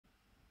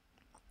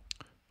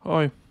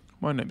Hi,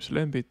 my name is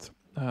Lembit,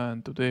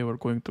 and today we're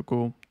going to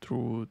go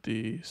through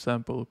the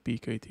sample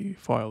PKT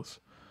files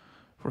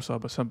for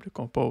Subassembly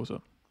Composer.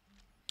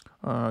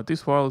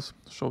 These files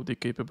show the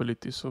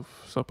capabilities of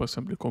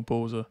Subassembly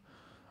Composer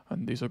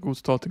and is a good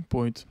starting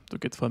point to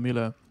get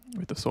familiar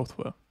with the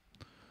software.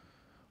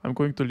 I'm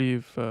going to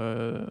leave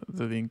the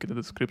link in the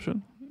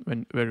description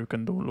where you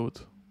can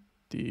download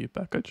the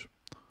package.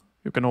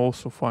 You can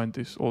also find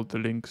all the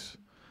links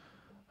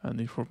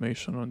and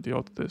information on the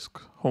Autodesk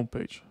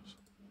homepage.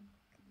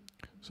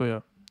 So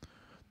yeah,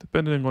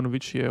 depending on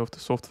which year of the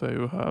software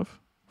you have,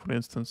 for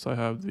instance, I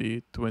have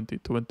the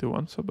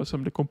 2021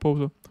 Subassembly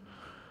Composer,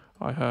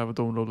 I have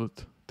downloaded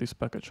this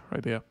package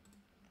right here.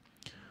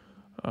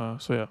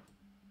 So yeah,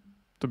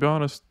 to be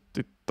honest,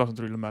 it doesn't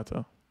really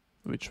matter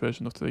which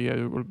version of the year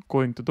you were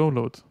going to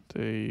download,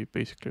 they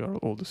basically are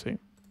all the same.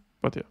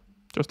 But yeah,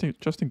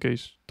 just in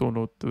case,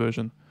 download the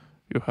version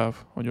you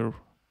have on your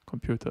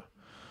computer.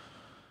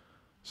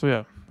 So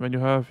yeah, when you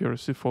have your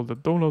zip folder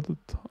downloaded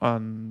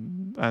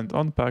and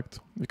unpacked,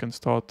 you can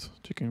start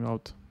checking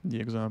out the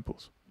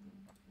examples.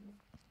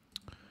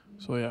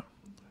 So yeah,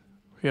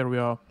 here we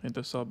are in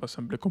the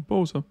Subassembly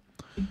Composer.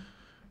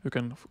 You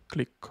can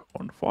click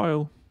on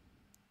File,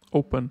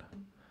 Open,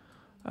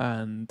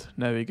 and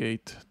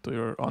navigate to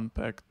your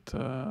unpacked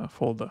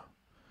folder.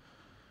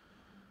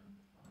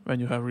 When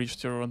you have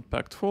reached your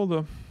unpacked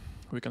folder,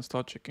 we can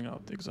start checking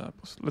out the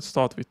examples. Let's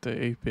start with the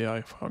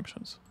API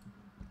functions.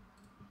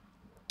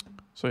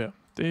 So yeah,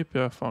 the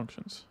API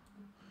functions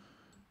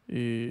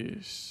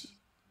is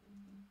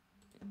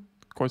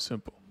quite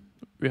simple.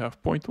 We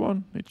have point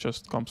 1, it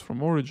just comes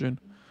from origin.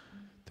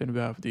 Then we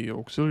have the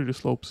auxiliary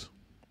slopes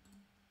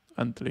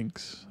and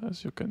links,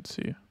 as you can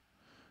see,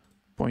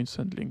 points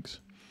and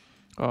links.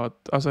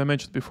 As I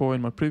mentioned before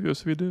in my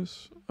previous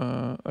videos,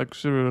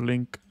 auxiliary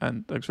link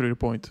and auxiliary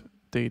point,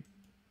 they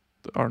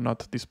are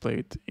not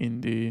displayed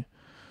in the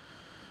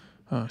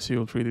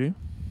Civil 3D.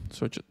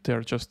 So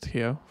they're just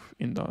here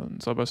in the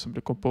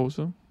Subassembly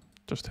Composer,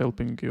 just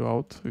helping you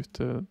out with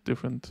the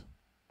different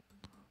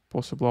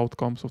possible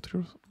outcomes of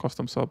your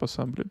custom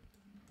subassembly.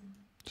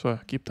 So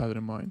keep that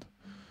in mind.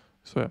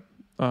 So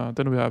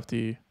then we have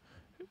the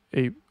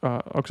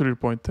auxiliary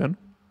point 10,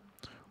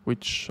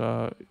 which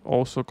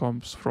also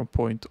comes from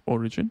point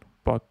origin,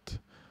 but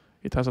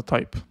it has a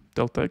type,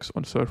 delta x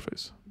on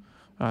surface,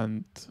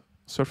 and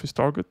surface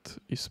target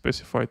is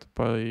specified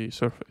by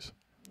surface.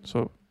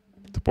 So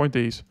the point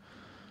is,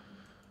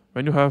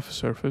 when you have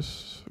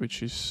surface which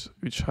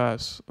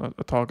has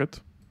a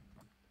target,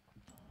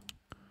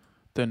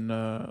 then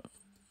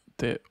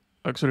the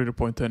auxiliary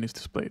point 10 is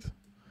displayed.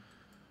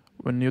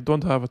 When you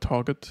don't have a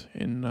target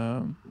in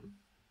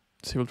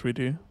Civil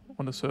 3D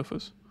on the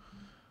surface,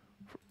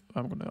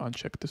 I'm gonna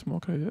uncheck this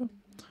mock right here,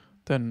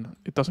 then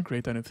it doesn't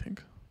create anything.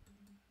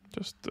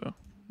 Just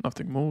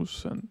nothing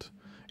moves, and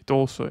it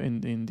also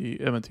in the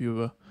event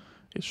viewer,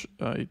 it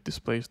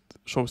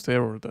shows the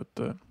error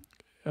that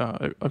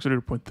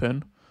auxiliary point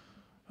 10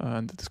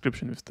 and the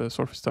description with the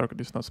surface target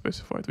is not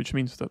specified, which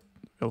means that,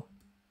 well,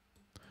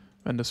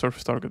 when the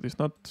surface target is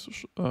not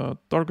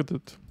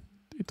targeted,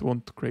 it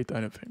won't create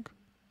anything.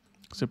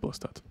 Simple as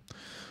that.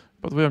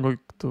 But we are going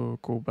to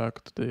go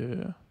back to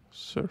the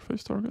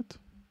surface target.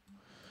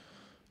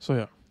 So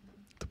yeah,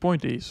 the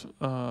point is,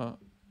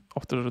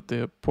 after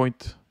the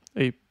point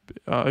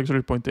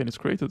auxiliary point 10 is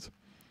created,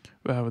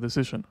 we have a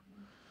decision.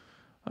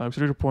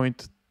 Auxiliary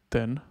point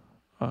 10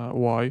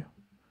 y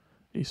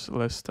is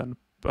less than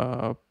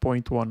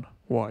 0.1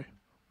 y.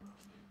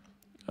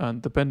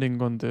 And depending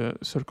on the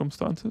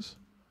circumstances,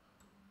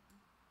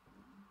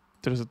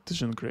 there is a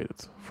decision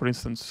created. For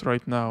instance,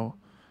 right now,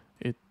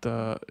 it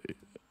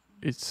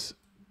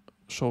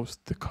shows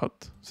the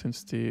cut,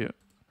 since the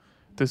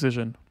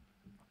decision,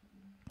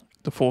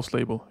 the false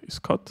label is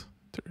cut,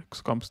 there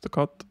comes the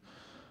cut,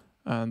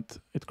 and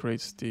it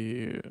creates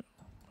the,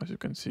 as you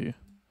can see,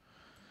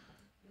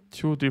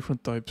 two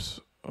different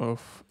types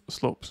of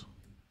slopes.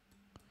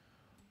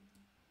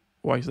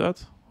 Why is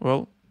that?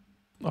 Well,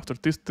 after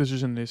this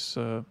decision is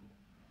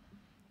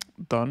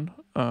done,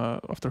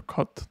 after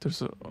cut,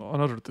 there's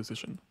another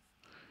decision.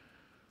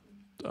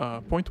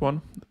 Point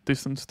 1,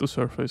 distance to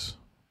surface.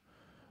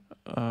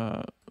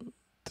 The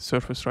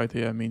surface right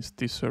here means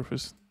this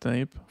surface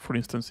name. For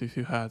instance, if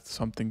you had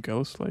something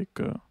else, like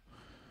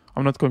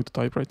I'm not going to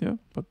type right now,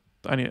 but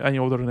any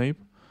other name,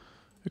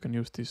 you can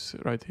use this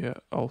right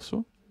here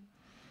also.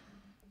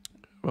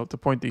 Well, the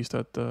point is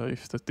that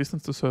if the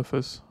distance to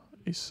surface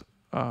is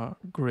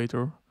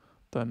greater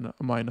than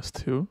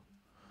 -2,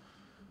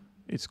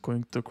 it's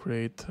going to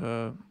create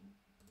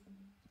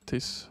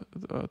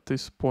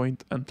this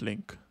point and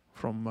link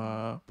from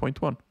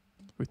point 1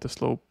 with the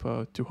slope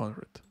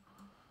 200.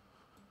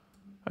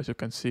 As you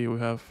can see, we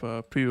have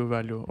a preview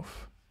value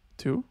of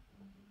 2,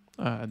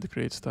 and it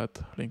creates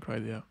that link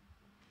right there.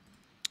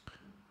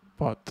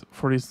 But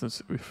for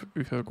instance,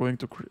 if you're going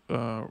to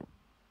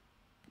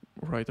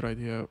write right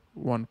here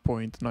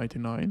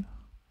 1.99,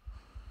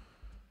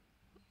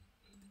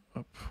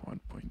 up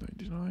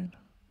 1.99,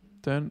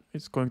 then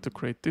it's going to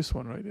create this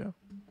one right here,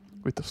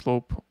 with the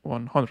slope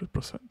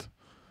 100%.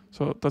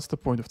 So that's the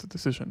point of the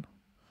decision.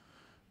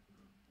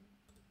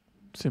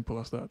 Simple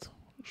as that.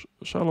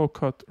 Shallow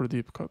cut or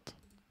deep cut.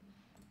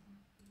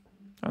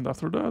 And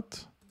after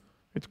that,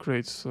 it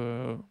creates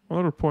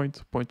another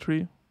point,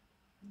 0.3,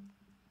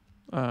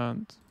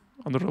 and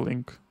another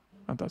link,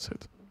 and that's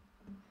it.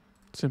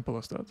 Simple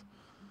as that.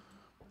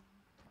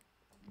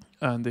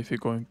 And if you're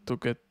going to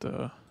get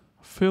the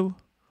fill,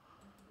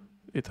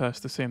 it has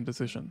the same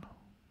decision.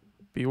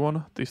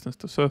 P1, distance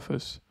to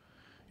surface,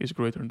 is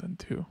greater than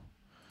 2.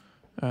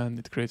 And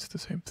it creates the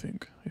same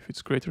thing. If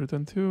it's greater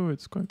than 2,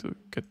 it's going to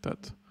get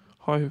that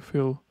high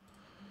fill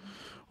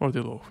or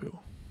the low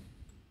fill.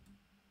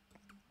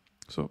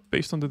 So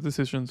based on the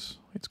decisions,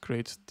 it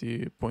creates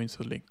the points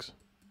and links.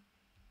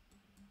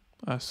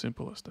 As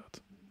simple as that.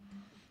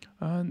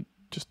 And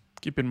just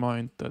keep in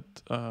mind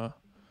that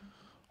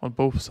on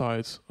both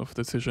sides of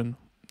the decision,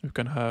 you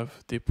can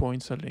have the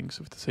points and links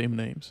with the same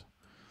names.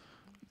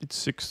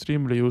 It's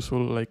extremely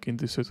useful, like in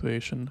this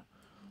situation,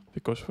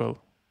 because, well,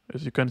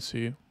 as you can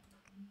see,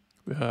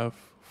 we have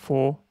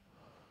 4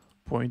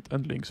 point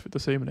and links with the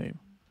same name.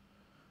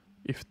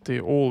 If they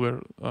all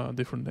were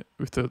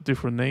with the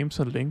different names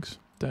and links,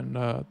 then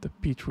the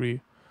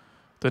P3,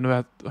 then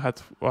we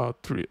had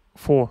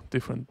 4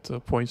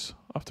 different points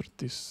after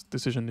this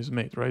decision is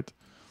made, right?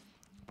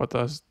 But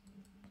as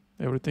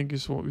everything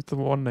is with the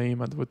one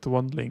name and with the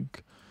one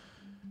link,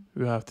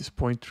 we have this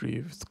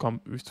 0.3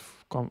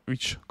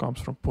 which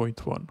comes from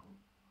 0.1.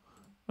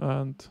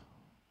 And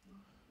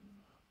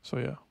so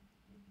yeah,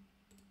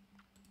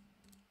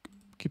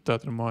 keep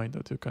that in mind,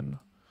 that you can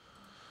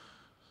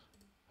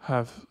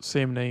have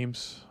same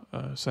names,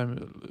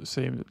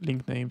 same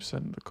link names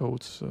and the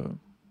codes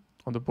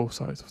on the both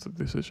sides of the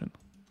decision.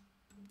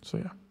 So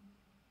yeah,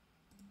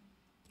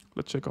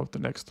 let's check out the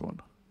next one.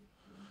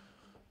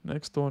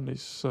 Next one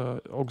is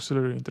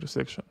auxiliary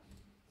intersection.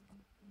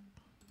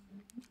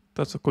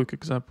 That's a quick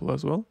example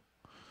as well.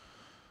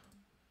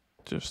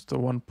 Just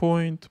 1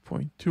 point,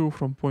 0.2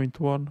 from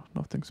 0.1,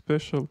 nothing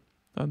special.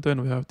 And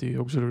then we have the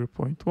auxiliary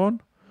 0.1.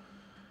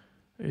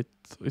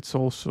 It's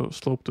also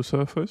slope to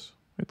surface.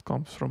 It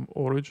comes from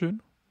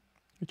origin.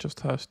 It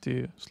just has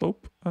the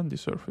slope and the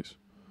surface.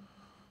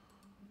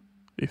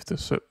 If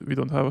we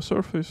don't have a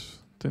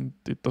surface, then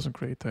it doesn't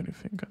create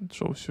anything and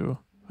shows you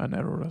an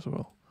error as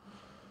well.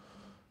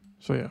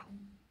 So yeah,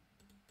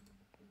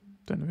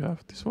 then we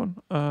have this one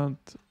and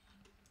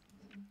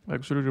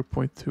auxiliary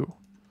 0.2.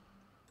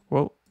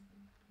 Well,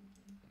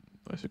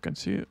 as you can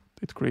see,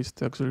 it creates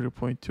the auxiliary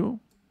 0.2.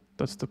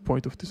 That's the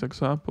point of this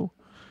example.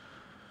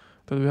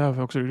 Then we have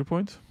auxiliary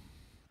point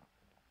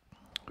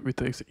with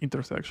the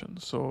intersection.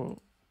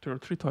 So there are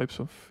 3 types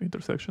of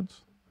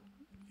intersections.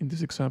 In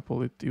this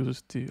example, it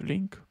uses the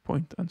link,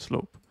 point, and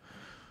slope.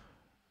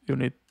 You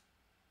need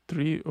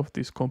 3 of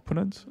these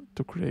components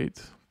to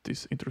create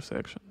this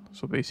intersection.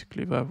 So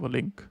basically we have a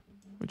link,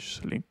 which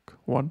is link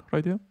 1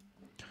 right here.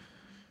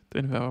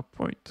 Then we have a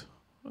point,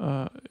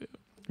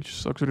 which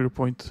is auxiliary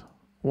point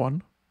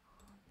 1.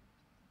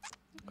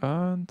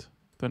 And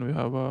then we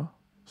have a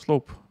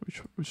slope,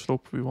 which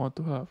slope we want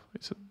to have.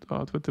 It's at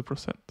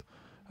 20%.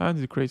 And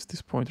it creates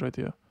this point right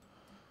here.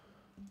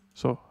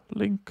 So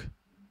link,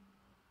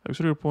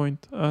 auxiliary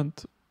point, and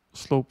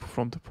slope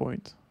from the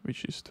point,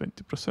 which is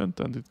 20%,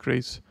 and it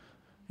creates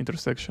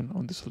intersection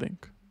on this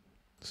link.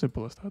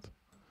 Simple as that.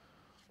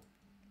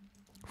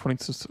 For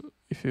instance,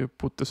 if you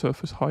put the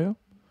surface higher,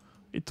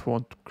 it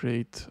won't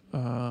create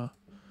the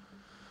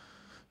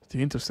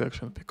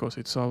intersection because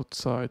it's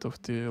outside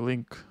of the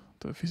link,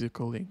 the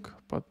physical link.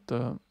 But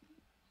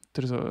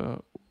there's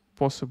a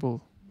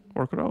possible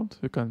workaround.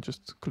 You can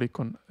just click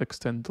on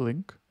extend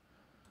link.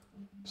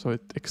 So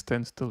it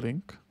extends the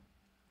link.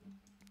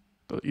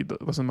 It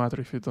doesn't matter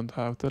if you don't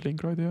have the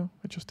link right here,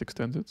 it just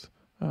extends it.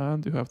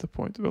 And you have the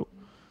point. Well,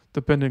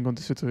 depending on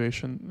the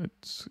situation,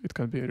 it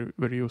can be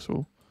very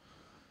useful.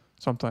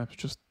 Sometimes you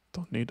just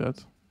don't need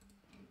that.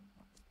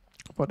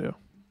 But yeah,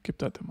 keep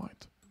that in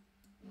mind.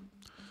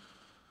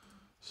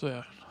 So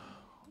yeah,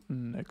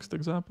 next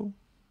example.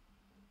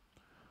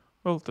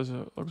 Well, there's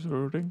an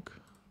auxiliary link.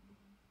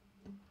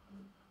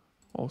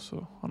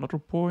 Also another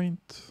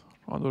point,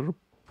 another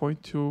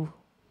 0.2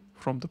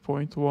 from the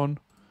 0.1.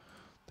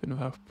 Then we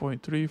have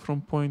 0.3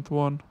 from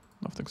 0.1,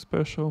 nothing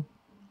special.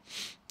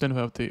 Then we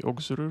have the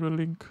auxiliary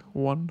link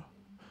 1,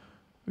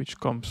 which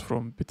comes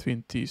from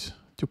between these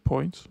 2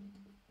 points.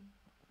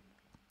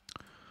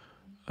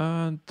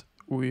 And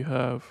we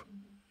have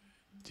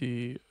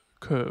the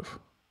curve,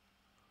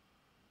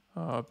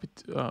 arc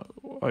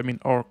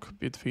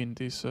between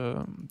these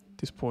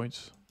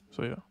points.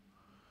 So yeah,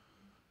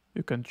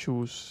 you can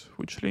choose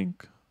which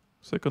link,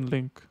 second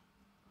link,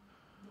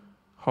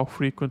 how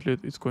frequently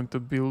it's going to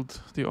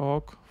build the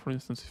arc. For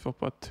instance, if I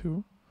put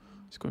 2,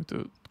 it's going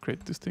to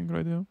create this thing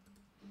right here.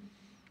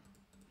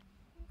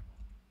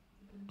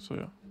 So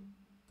yeah,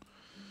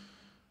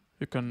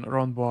 you can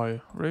run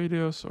by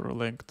radius or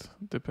length,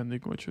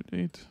 depending what you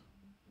need.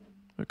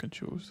 You can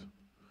choose.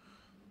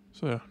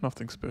 So yeah,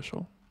 nothing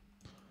special.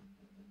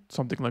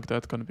 Something like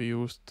that can be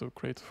used to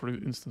create, for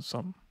instance,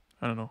 some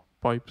I don't know,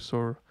 pipes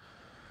or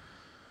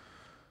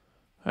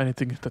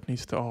anything that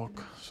needs the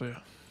arc. So yeah.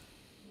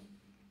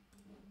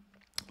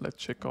 Let's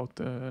check out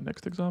the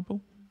next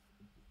example.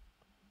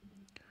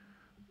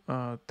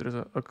 There's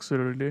an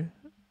auxiliary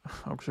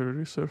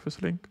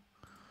surface link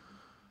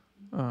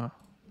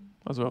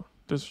as well.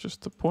 This is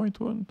just the point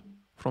one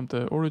from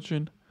the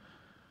origin,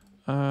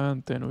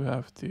 and then we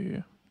have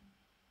the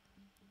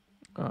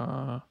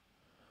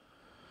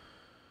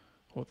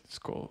what it's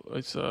called.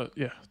 It's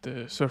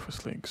the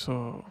surface link.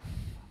 So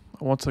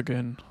once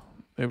again,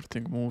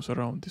 everything moves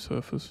around the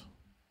surface.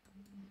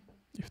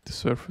 If the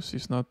surface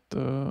is not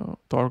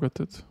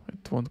targeted,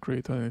 it won't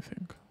create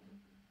anything.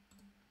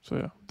 So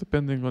yeah,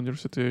 depending on your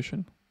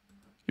situation,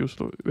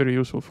 very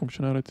useful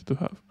functionality to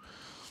have.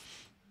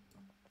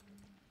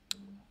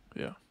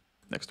 Yeah,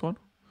 next one.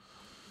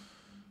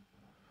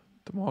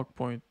 The mark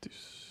point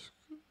is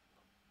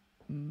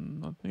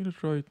not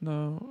needed right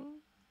now.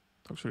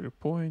 Actually, a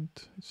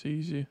point, it's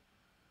easy.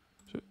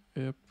 So,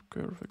 yep,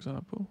 curve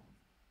example.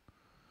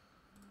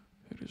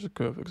 Here is a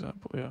curve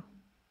example, yeah.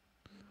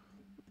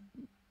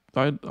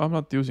 I'm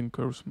not using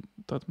curves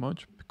that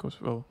much because,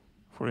 well,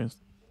 for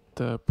instance,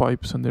 the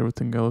pipes and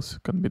everything else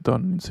can be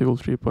done in Civil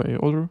 3 by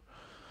other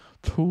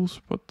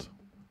tools, but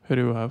here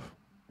you have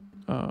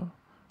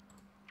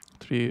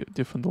 3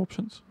 different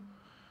options.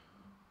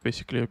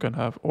 Basically, you can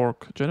have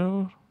arc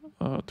general,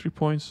 3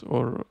 points,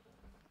 or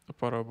a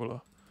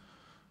parabola.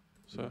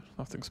 So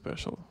nothing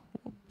special.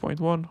 Point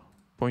 1,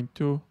 point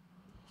 2,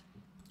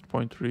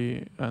 point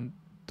 3, and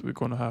we're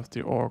gonna have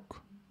the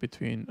arc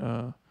between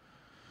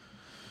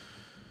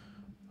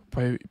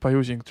by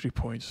using 3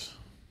 points.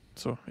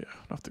 So yeah,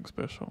 nothing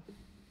special.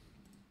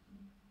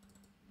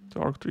 The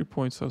arc 3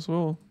 points as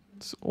well.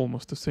 It's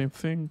almost the same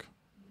thing.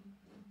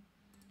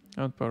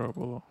 And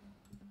parabola.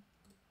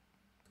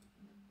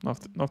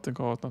 Nothing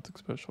hard, nothing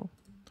special.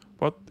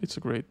 But it's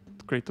great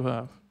to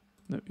have.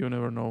 You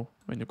never know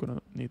when you're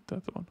gonna need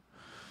that one.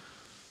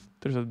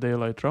 There's a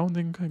daylight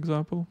rounding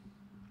example.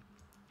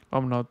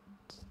 I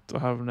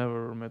have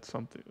never met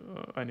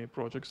any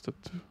projects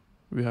that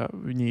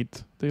we need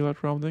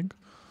daylight rounding,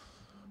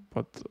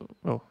 but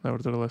well,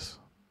 nevertheless,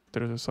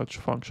 there is such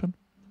function.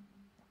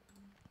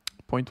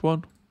 Point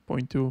 1,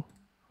 point 2.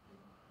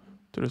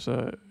 There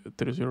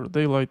is your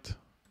daylight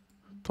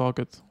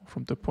target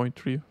from the point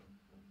 3,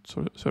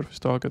 so surface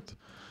target,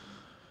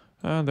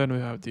 and then we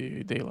have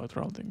the daylight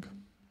rounding.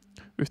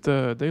 With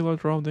the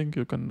daylight rounding,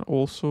 you can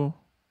also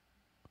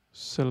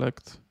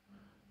select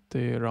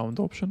the round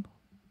option,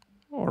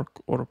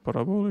 arc or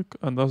parabolic,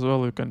 and as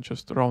well you can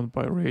just round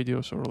by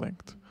radius or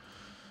length.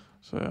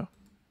 So yeah,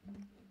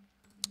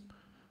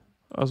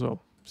 as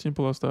well,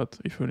 simple as that.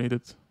 If you need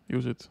it,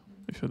 use it.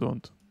 If you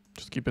don't,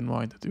 just keep in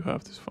mind that you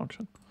have this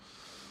function.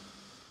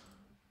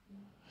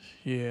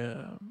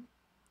 Yeah,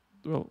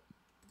 well,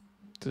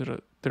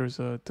 there is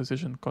a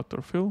decision cut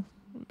or fill.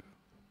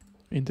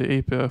 In the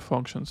API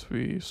functions,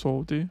 we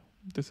solve the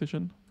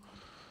decision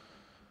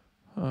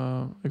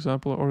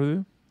example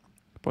already,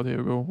 but here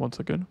we go once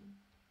again.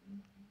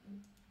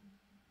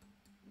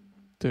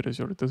 There is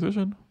your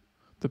decision.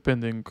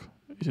 Depending,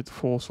 is it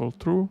false or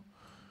true,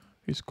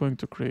 it's going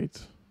to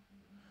create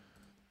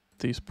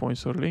these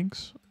points or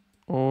links,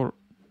 or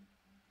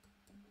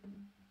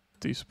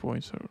these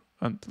points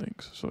and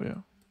links. So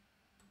yeah,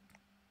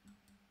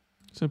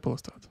 simple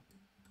as that.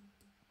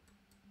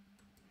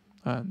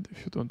 And if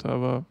you don't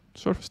have a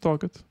surface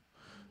target,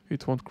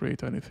 it won't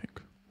create anything.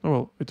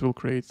 Well, it will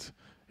create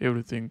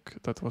everything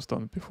that was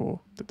done before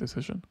the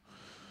decision.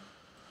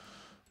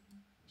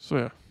 So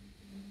yeah,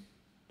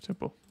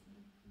 simple.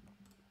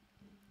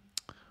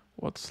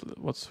 What's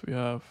we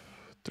have?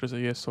 There's a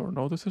yes or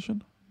no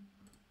decision.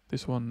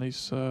 This one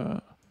is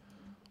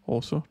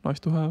also nice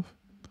to have.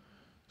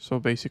 So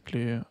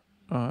basically,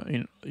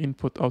 in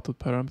input-output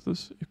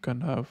parameters, you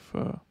can have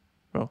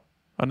well,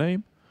 a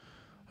name,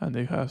 and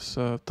it has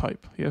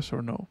type, yes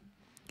or no.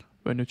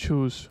 When you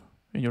choose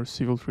in your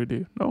Civil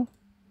 3D no,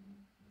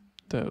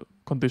 the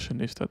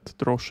condition is that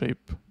draw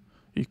shape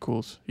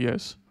equals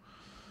yes.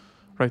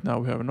 Right now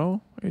we have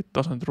no, it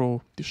doesn't draw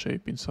the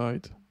shape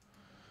inside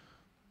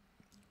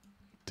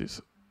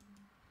this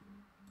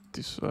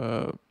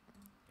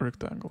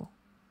rectangle.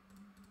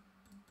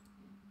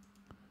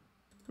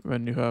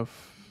 When you have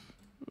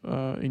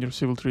in your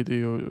Civil 3D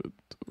you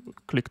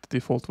click the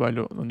default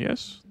value on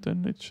yes,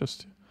 then it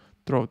just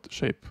draw the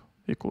shape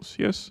equals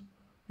yes.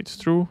 It's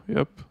true,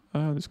 yep,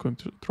 and it's going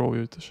to draw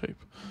you the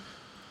shape.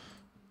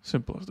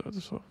 Simple as that.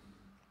 So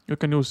you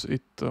can use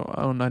it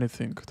on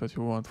anything that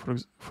you want.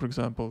 For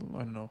example, I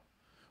don't know,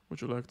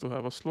 would you like to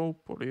have a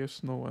slope or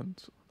yes, no,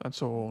 and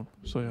so on.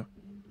 So yeah,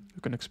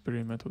 you can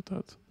experiment with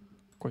that.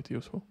 Quite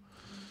useful.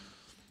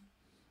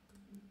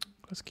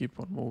 Let's keep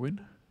on moving.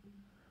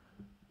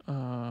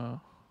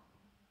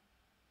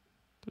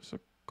 There's a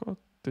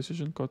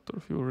decision cut or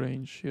fill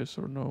range, yes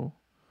or no.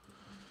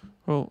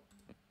 Well,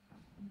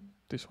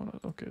 this one,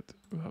 okay,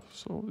 we have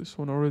solved this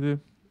one already.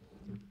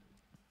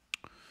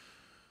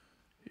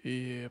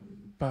 Yep,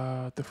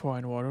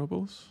 define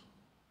variables.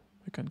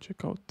 We can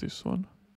check out this one.